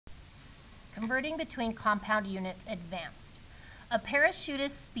converting between compound units advanced. A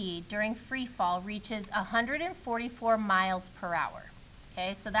parachutist's speed during free fall reaches 144 miles per hour.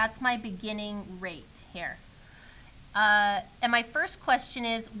 Okay, so that's my beginning rate here. And my first question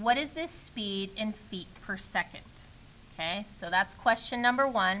is, what is this speed in feet per second? Okay, so that's question number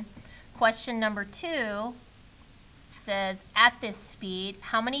one. Question number two says, at this speed,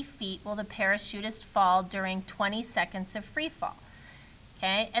 how many feet will the parachutist fall during 20 seconds of free fall?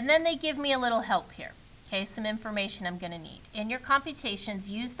 Okay, and then they give me a little help here. Okay, some information I'm going to need. In your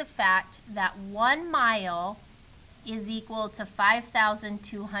computations, use the fact that 1 mile is equal to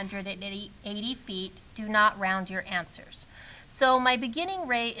 5,280 feet. Do not round your answers. So my beginning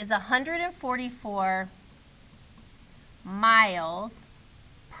rate is 144 miles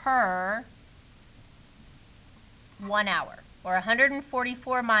per 1 hour, or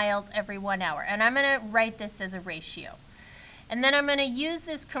 144 miles every 1 hour. And I'm going to write this as a ratio. And then I'm going to use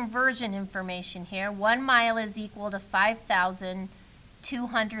this conversion information here. 1 mile is equal to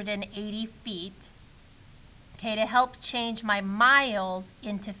 5,280 feet. Okay, to help change my miles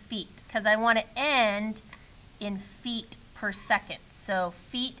into feet, because I want to end in feet per second. So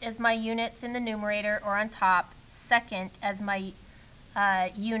feet as my units in the numerator or on top, second as my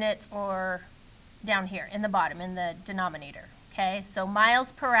units or down here in the bottom in the denominator. Okay, so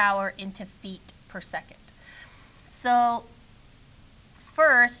miles per hour into feet per second. So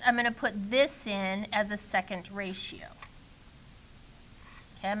first, I'm going to put this in as a second ratio.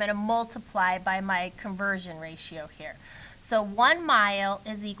 Okay, I'm going to multiply by my conversion ratio here. So 1 mile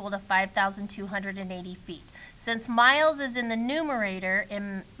is equal to 5,280 feet. Since miles is in the numerator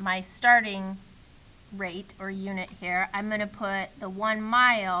in my starting rate or unit here, I'm going to put the 1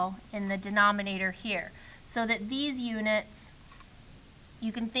 mile in the denominator here. So that these units,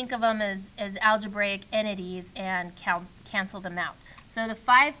 you can think of them as algebraic entities and cancel them out. So the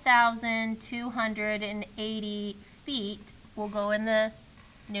 5,280 feet will go in the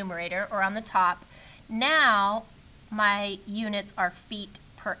numerator or on the top. Now my units are feet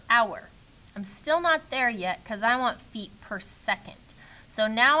per hour. I'm still not there yet because I want feet per second. So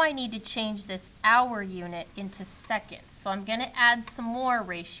now I need to change this hour unit into seconds. So I'm going to add some more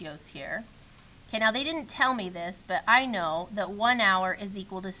ratios here. Okay, now they didn't tell me this, but I know that 1 hour is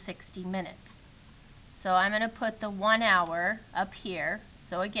equal to 60 minutes. So I'm going to put the 1 hour up here.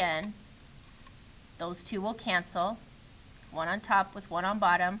 So again, those two will cancel. 1 on top with 1 on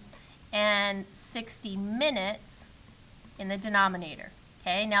bottom. And 60 minutes in the denominator.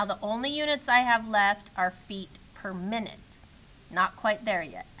 Okay, now the only units I have left are feet per minute. Not quite there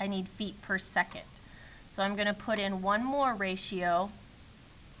yet. I need feet per second. So I'm going to put in one more ratio,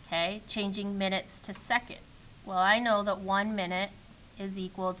 okay, changing minutes to seconds. Well, I know that 1 minute is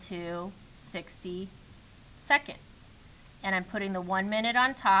equal to 60 seconds. And I'm putting the 1 minute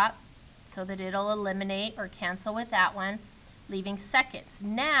on top so that it'll eliminate or cancel with that one, leaving seconds.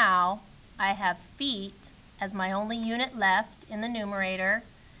 Now I have feet as my only unit left in the numerator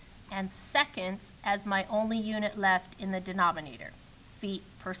and seconds as my only unit left in the denominator, feet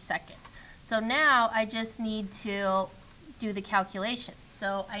per second. So now I just need to do the calculations.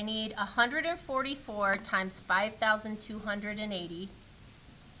 So I need 144 times 5,280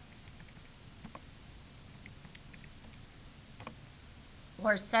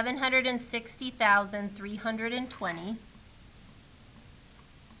 or 760,320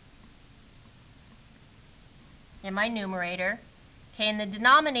 in my numerator. Okay, in the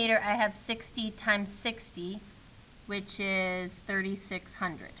denominator I have 60 times 60, which is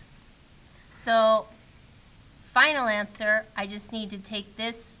 3,600. So final answer, I just need to take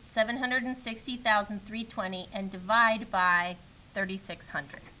this 760,320 and divide by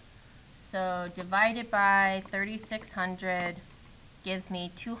 3,600. So divided by 3,600 gives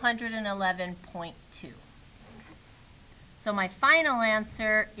me 211.2. So my final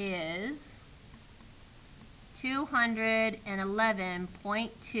answer is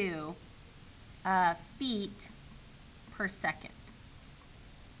 211.2 feet per second.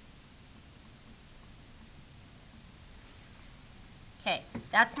 Okay,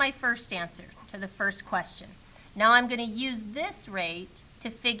 that's my first answer to the first question. Now I'm going to use this rate to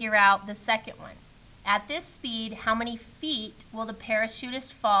figure out the second one. At this speed, how many feet will the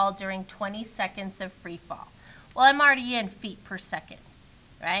parachutist fall during 20 seconds of free fall? Well, I'm already in feet per second,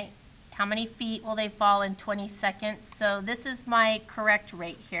 right? How many feet will they fall in 20 seconds? So this is my correct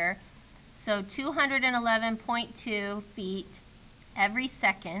rate here. So 211.2 feet every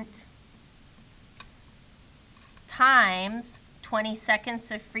second times 20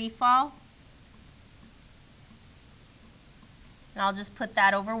 seconds of free fall. And I'll just put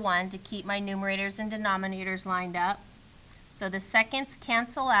that over 1 to keep my numerators and denominators lined up. So the seconds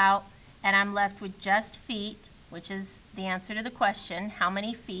cancel out, and I'm left with just feet, which is the answer to the question, how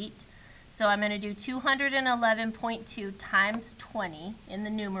many feet? So I'm going to do 211.2 times 20 in the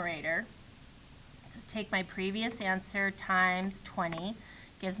numerator. So take my previous answer times 20,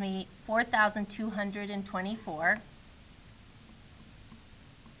 gives me 4,224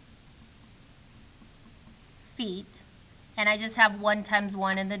 feet. And I just have 1 times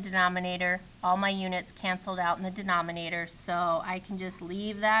 1 in the denominator. All my units canceled out in the denominator, so I can just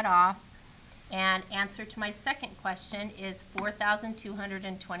leave that off. And answer to my second question is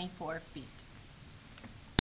 4,224 feet.